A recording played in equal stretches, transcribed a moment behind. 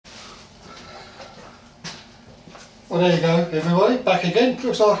Well, there you go, everybody, back again.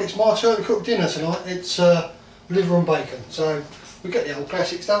 Looks like it's my turn to cook dinner tonight. It's liver and bacon. So we get the old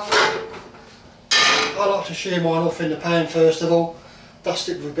classic stuff. I like to shear mine off in the pan first of all, dust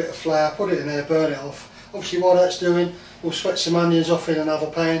it with a bit of flour, put it in there, burn it off. Obviously while that's doing, we'll sweat some onions off in another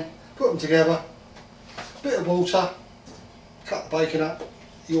pan, put them together, a bit of water, cut the bacon up,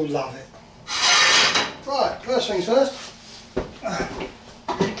 you'll love it. Right, first things first.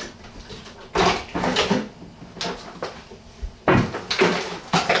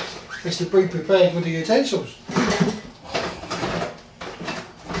 Is to be prepared with the utensils.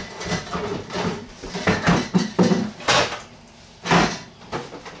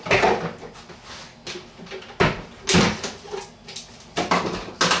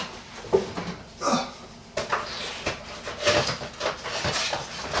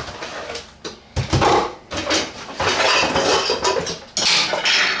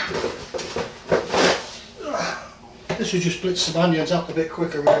 This will just split some onions up a bit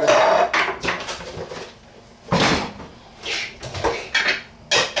quicker really.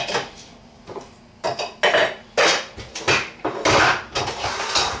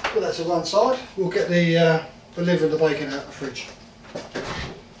 Put that to one side, we'll get the liver and the bacon out of the fridge.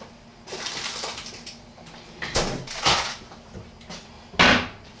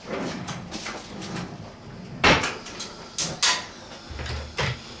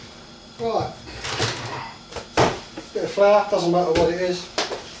 Right. Bit of flour, doesn't matter what it is.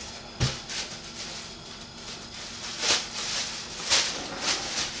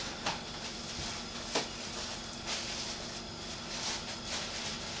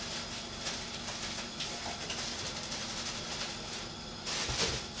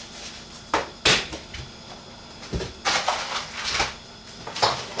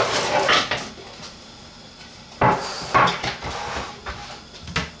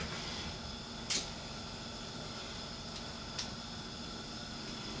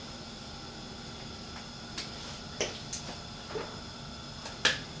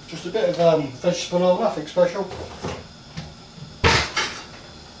 Just a bit of vegetable oil, nothing special.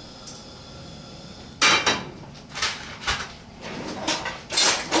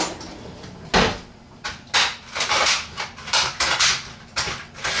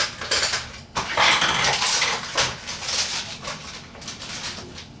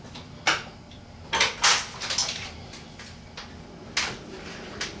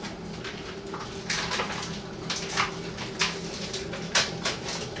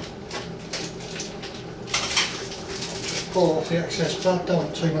 Pull off the excess blood, don't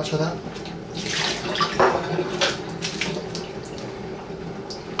want too much of that.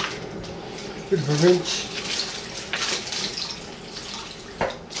 Bit of a rinse.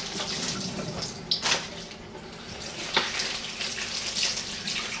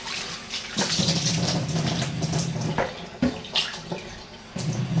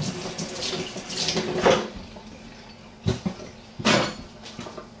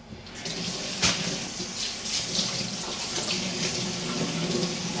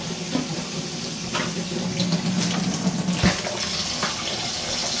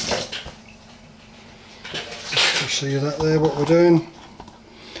 See that there, what we're doing?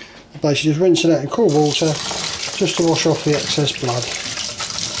 Basically just rinsing it in cool water just to wash off the excess blood.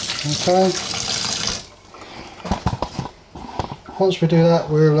 Okay. Once we do that,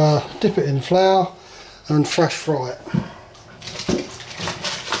 we'll dip it in flour and fresh fry it.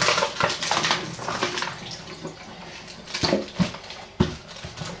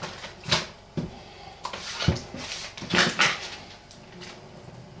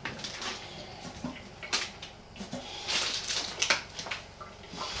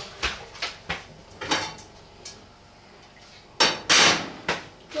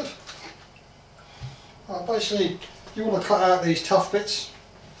 Basically, you want to cut out these tough bits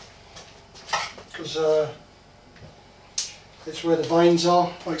because it's where the veins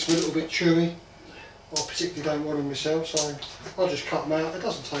are, makes them a little bit chewy. I particularly don't want them myself, so I'll just cut them out, it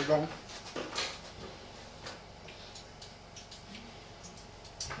doesn't take long.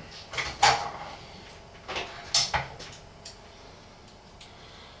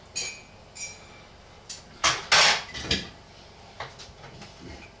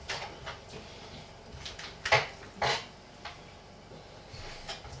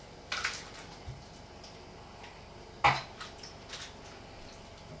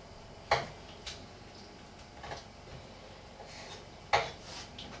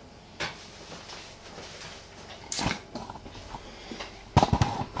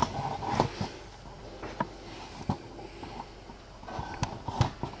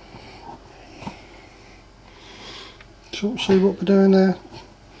 So see what we're doing there.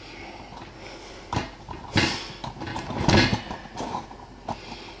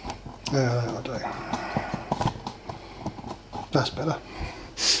 Yeah, that'll do. That's better.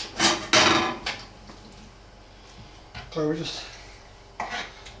 So we just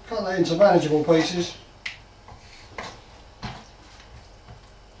cut that into manageable pieces.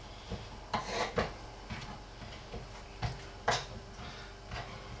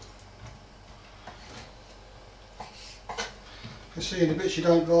 If you see any bits you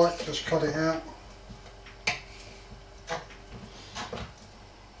don't like, just cut it out.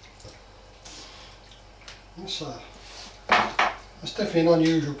 That's definitely an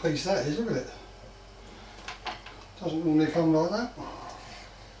unusual piece, that is, isn't it? Doesn't normally come like that.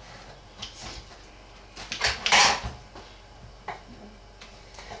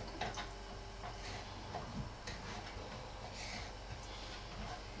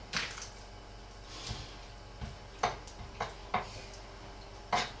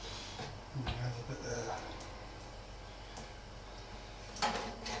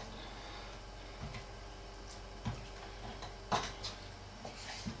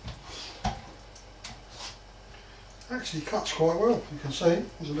 Actually cuts quite well, you can see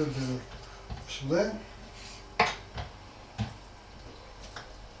there's a little bit of whistle there.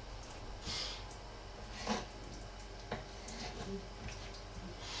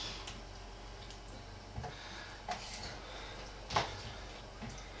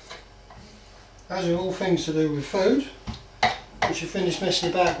 As with all things to do with food, once you finish messing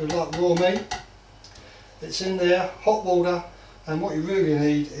about with like raw meat, it's in there, hot water, and what you really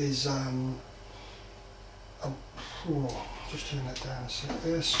need is just turn that down a sec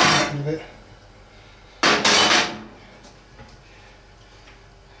there, sweeten a bit.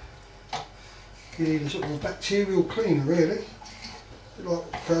 You need a sort of a bacterial cleaner really,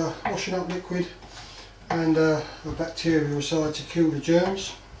 like washing up liquid and a bacterial side to kill the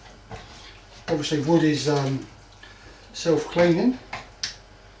germs. Obviously wood is self-cleaning,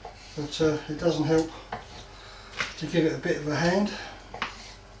 but it doesn't help to give it a bit of a hand,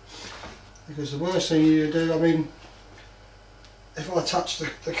 because the worst thing you do, I mean, if I touch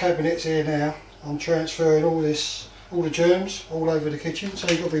the cabinets here now, I'm transferring all the germs all over the kitchen, so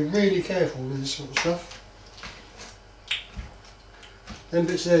you've got to be really careful with this sort of stuff. Them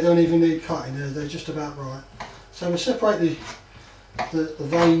bits there don't even need cutting, they're just about right. So we'll separate the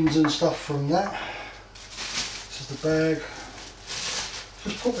veins and stuff from that. This is the bag.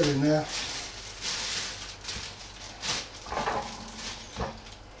 Just pop it in there.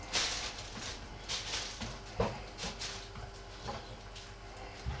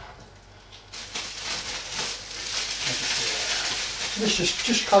 This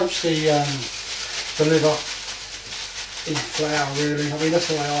just coats the liver in flour really. I mean, that's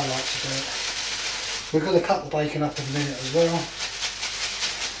the way I like to do it. We're going to cut the bacon up in a minute as well.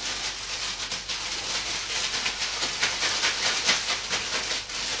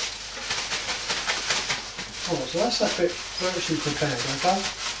 Alright, so that's that bit virtually prepared, okay?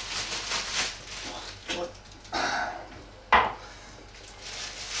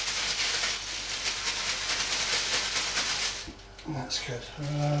 That's good.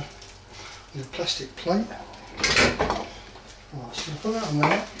 With a plastic plate. Right, so put that on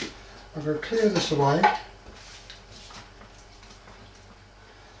there. I'm going to clear this away.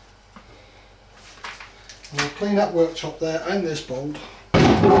 And I'll clean that worktop there and this board.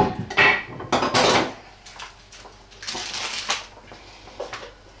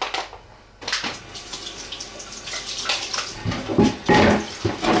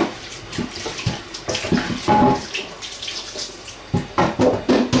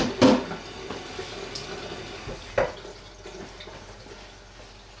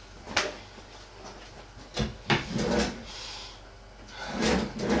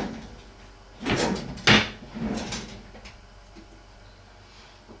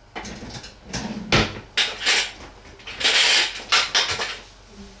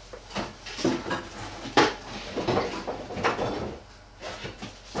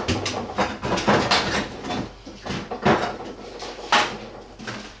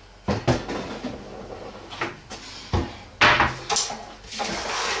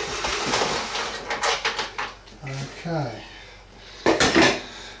 Okay.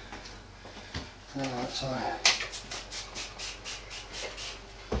 Alright, so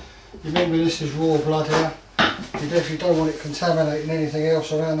remember this is raw blood here. You definitely don't want it contaminating anything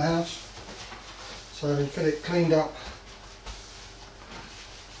else around the house. So get it cleaned up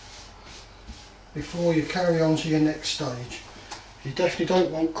before you carry on to your next stage. You definitely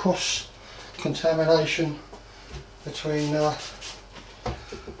don't want cross contamination between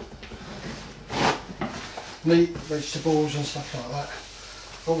meat, vegetables and stuff like that.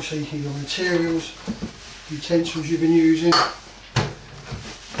 Obviously your materials, utensils you've been using.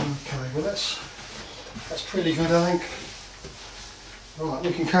 Okay, that's pretty good, I think. Right,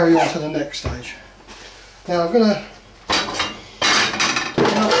 we can carry on to the next stage. Now I'm going to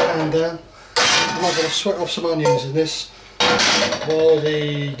put another pan down. I'm going to sweat off some onions in this while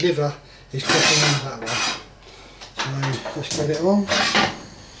the liver is cooking in that way. So let's get it on.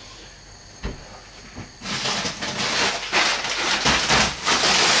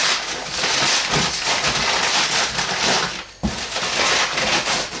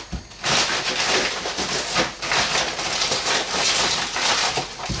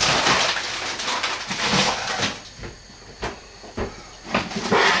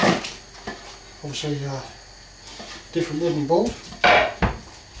 Obviously different wooden board.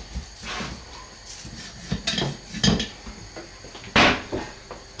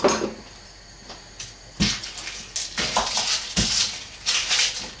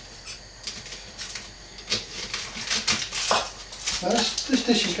 Now this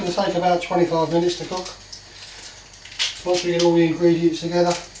dish is going to take about 25 minutes to cook, once we get all the ingredients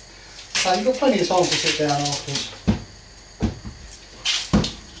together. So you've got plenty of time to sit down afterwards.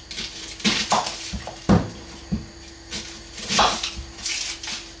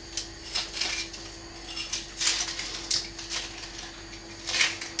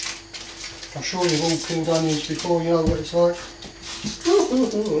 I'm sure you've all peeled onions before, you know what it's like.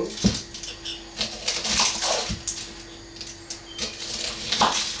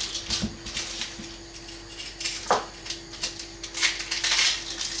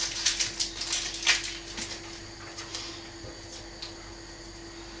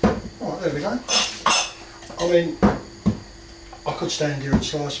 Right, there we go. I mean, I could stand here and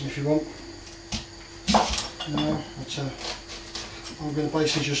slice them if you want. No, but I'm going to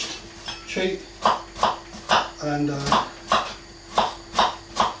basically just cheat and I'm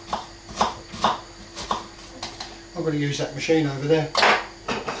going to use that machine over there.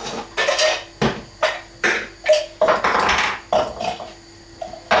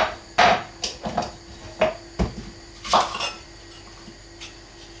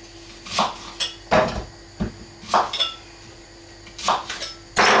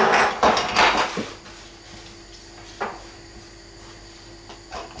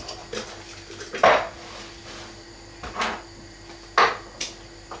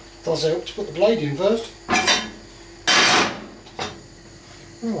 Does help to put the blade in first.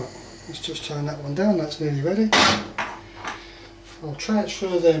 Right, let's just turn that one down, that's nearly ready. I'll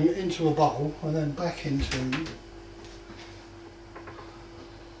transfer them into a bowl and then back into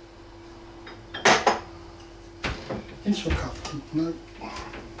a cup. No.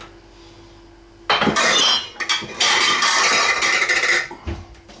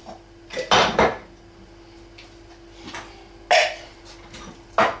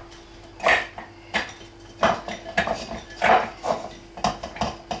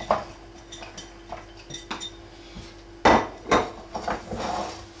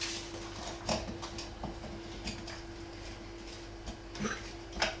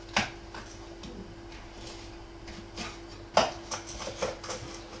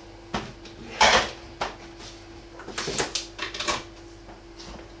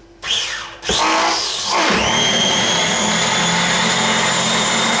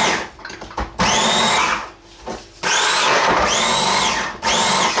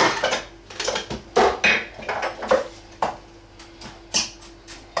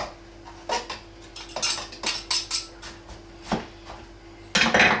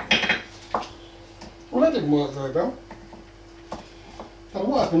 Well, that didn't work very well. Don't know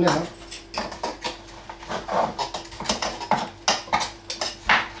what happened now.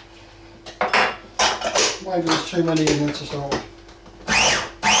 Maybe there's too many in there to start with.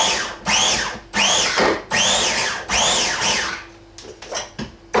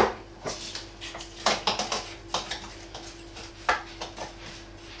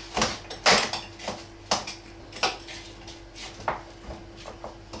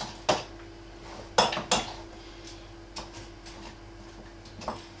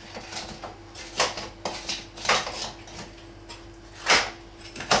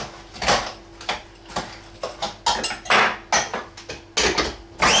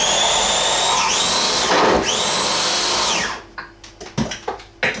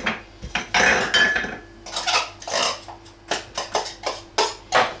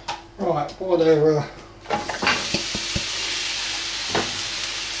 Right, while they're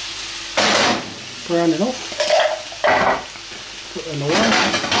browning off, put them away.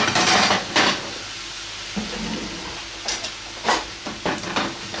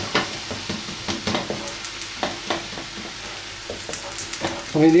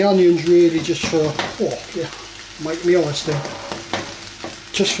 I mean, the onions really just for, oh yeah, make me eyes still,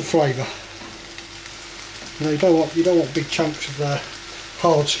 just for flavour. You know, you don't want big chunks of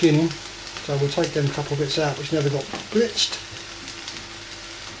hard skinning, so we'll take them couple bits out which never got blitzed.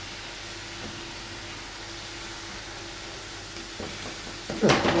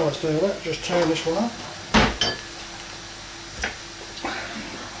 Good, while it's doing that, just turn this one up.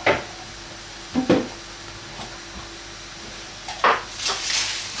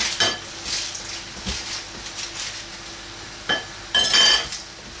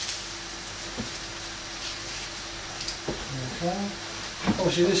 Okay.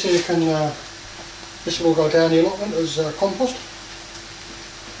 Obviously this here this will go down the allotment as compost.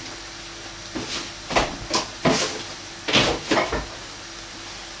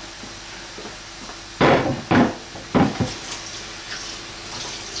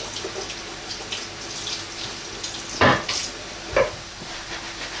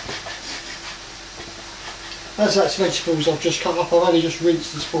 As that's vegetables I've just cut up, I've only just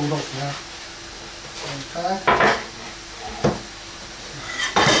rinsed and spoiled off now. Okay.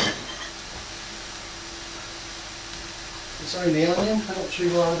 It's only onion, I'm not too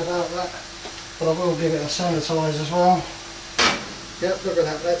worried about that, but I will give it a sanitise as well. Yep, look at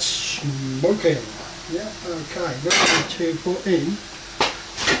that, that's smoking. Yep, okay, ready to put in.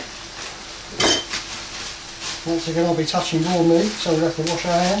 Once again I'll be touching raw meat, so we'll have to wash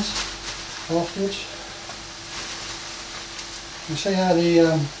our hands afterwards. You see how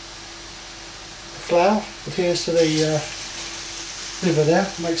the flour adheres to the liver there,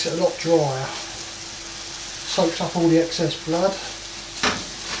 makes it a lot drier. Soaks up all the excess blood.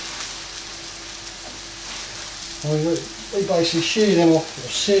 We basically shear them off, or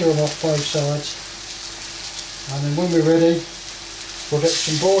sear them off both sides, and then when we're ready we'll get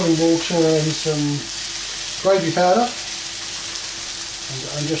some boiling water and some gravy powder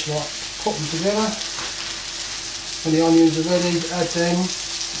and just like put them together. When the onions are ready, add them,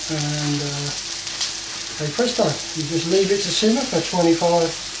 and hey presto, you just leave it to simmer for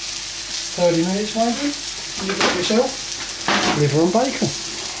 25-30 minutes maybe, and you've got yourself liver and bacon.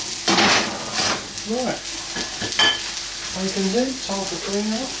 Right, bacon's in, time to clean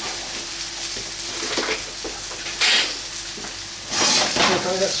that.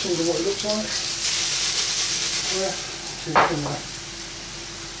 Okay, that's sort of what it looks like. Yeah,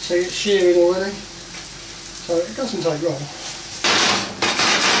 see it's shearing already. So it doesn't take long.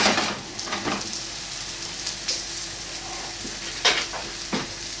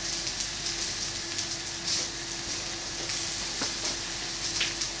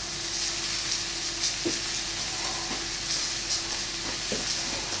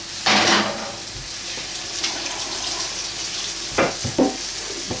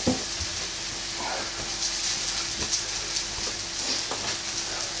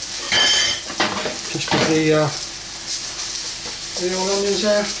 Just put the old onions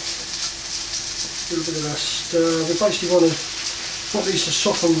there, a little bit of a stir. We basically want these to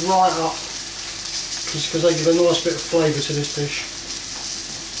soften right up because they give a nice bit of flavour to this dish.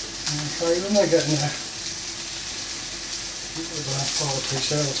 Okay, when they're getting there, we've got a pile of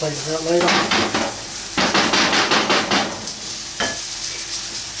piece there, I'll take it out later.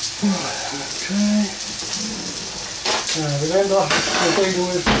 Okay, remember we're dealing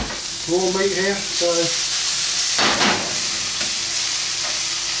with raw meat here, so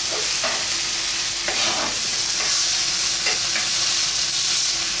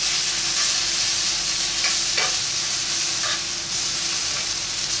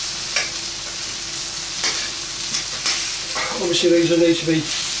obviously these will need to be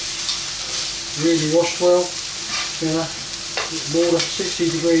really washed well, you know, water 60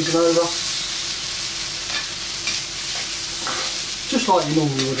 degrees and over. Just like you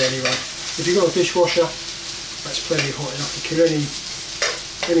normally would anyway. If you've got a dishwasher, that's plenty hot enough to kill any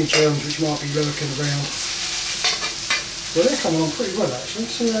germs which might be lurking around. Well, they're coming on pretty well actually.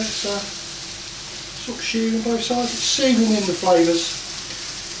 See how it's sort of shearing both sides. It's sealing in the flavours,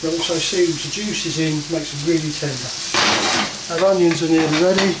 but also seals the juices in, makes them really tender. Our onions are nearly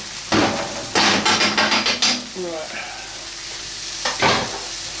ready. Right.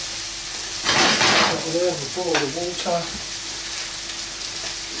 Put it there, we'll boil the water.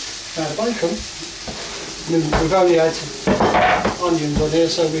 Now the bacon, we've only had onions on here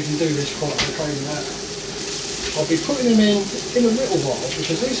so we can do this quite okay with that. I'll be putting them in a little while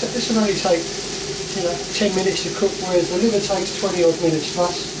because this will only take 10 minutes to cook, whereas the liver takes 20 odd minutes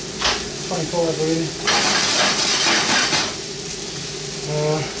plus, 25 really.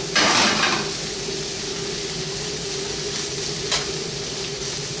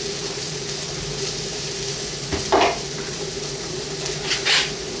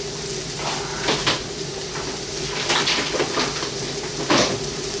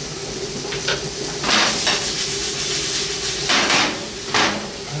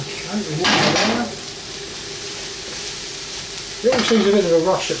 It all seems a bit of a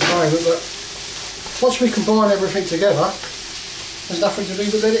rush at the moment, but once we combine everything together, there's nothing to do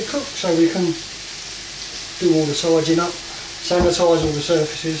but let it cook. So we can do all the tidying up, sanitise all the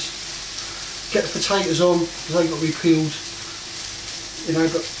surfaces, get the potatoes on because they've got to be peeled, you know,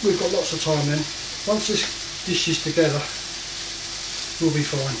 but we've got lots of time then. Once this dish is together, we'll be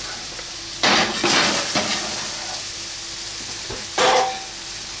fine.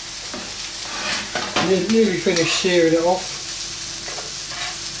 Nearly finished searing it off.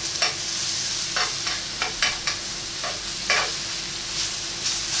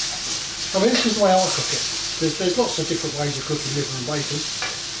 I mean, this is the way I cook it. There's lots of different ways of cooking liver and bacon,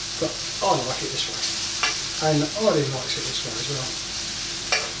 but I like it this way. And Eileen likes it this way as well.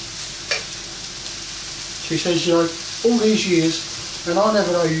 She says, you know, all these years, and I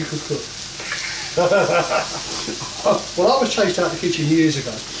never know you could cook. Well, I was chased out of the kitchen years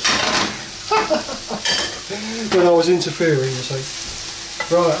ago. When I was interfering, you see.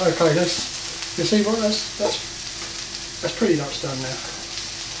 Right, okay, you see what, that's pretty much done now.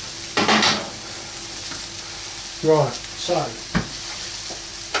 Right, so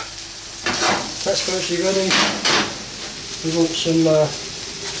that's virtually ready. We want some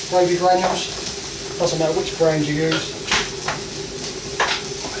gravy granules. Doesn't matter which brand you use.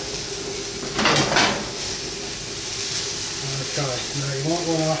 Okay, now you might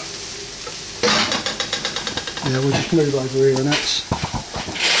want to. Yeah, we'll just move over here and that's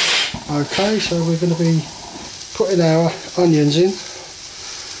okay. So we're going to be putting our onions in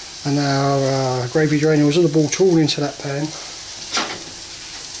and our gravy granules and the water all into that pan.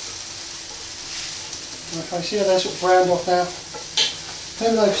 Okay, see how they're sort of browned off now?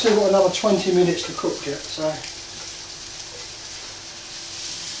 Remember they've still got another 20 minutes to cook yet, so.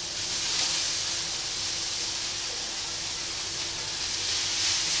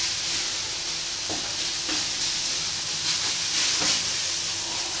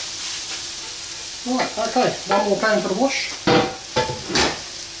 Right, okay, one more pan for the wash.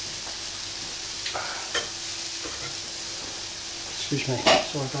 Excuse me,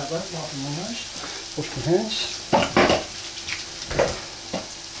 sorry about that, wiping my nose. Wash my hands.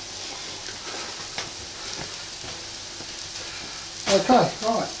 Okay,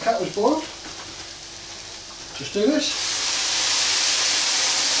 right, cat was boiled. Just do this.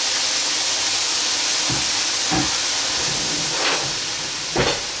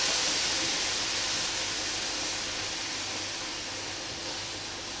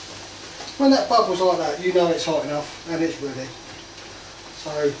 When that bubbles like that, you know it's hot enough and it's ready.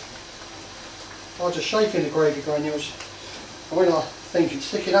 So I'll just shake in the gravy granules, and when I think it's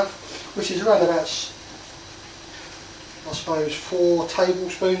thick enough, which is around about, I suppose, 4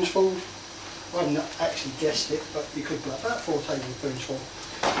 tablespoons full. I haven't actually guessed it, but you could put about 4 tablespoons full,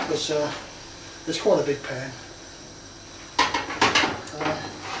 because there's quite a big pan. A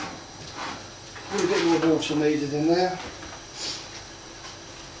little bit more water needed in there.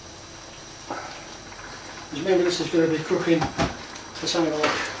 Remember, this is going to be cooking for something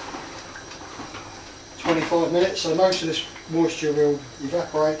like 25 minutes, so most of this moisture will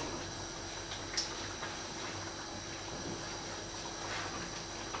evaporate.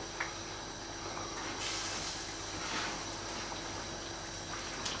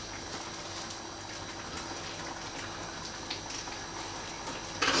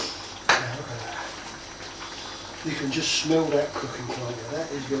 Now look at that. You can just smell that cooking, can't you?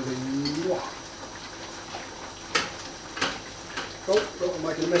 That is going to be mwah. Oh, look, I'm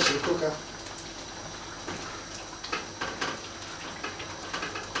making a mess of the cooker.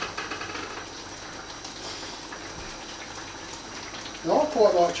 Now I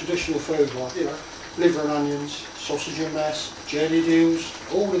quite like traditional food, like, you know, liver and onions, sausage and mash, jelly deals,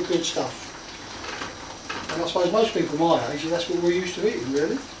 all the good stuff. And I suppose most people my age, that's what we're used to eating,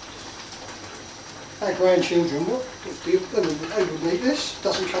 really. Our grandchildren, what? They wouldn't eat this. It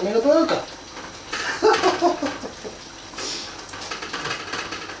doesn't come in a burger.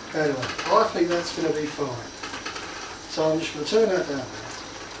 Anyway, I think that's going to be fine. So I'm just going to turn that down now.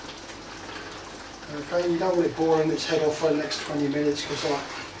 Okay, you don't want it boiling its head off for the next 20 minutes because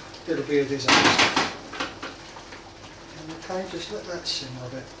it'll be a disaster. Okay, just let that simmer a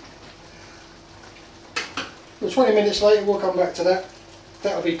bit. Well, 20 minutes later we'll come back to that.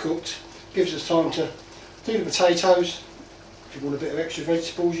 That'll be cooked. Gives us time to do the potatoes. If you want a bit of extra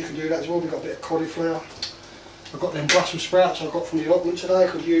vegetables you can do that as well. We've got a bit of cauliflower. I've got them Brussels sprouts I got from the Allotment today, I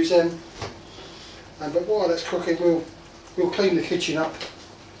could use them. But while that's cooking we'll clean the kitchen up.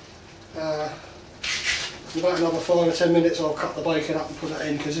 In about another 5 or 10 minutes I'll cut the bacon up and put that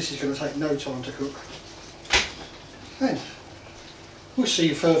in because this is going to take no time to cook. Then we'll see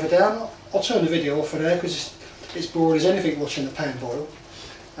you further down. I'll turn the video off for there because it's boring as anything watching the pan boil.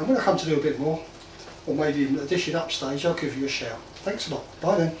 And when I come to do a bit more, or maybe even a dishing up stage, I'll give you a shout. Thanks a lot.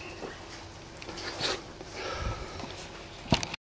 Bye then.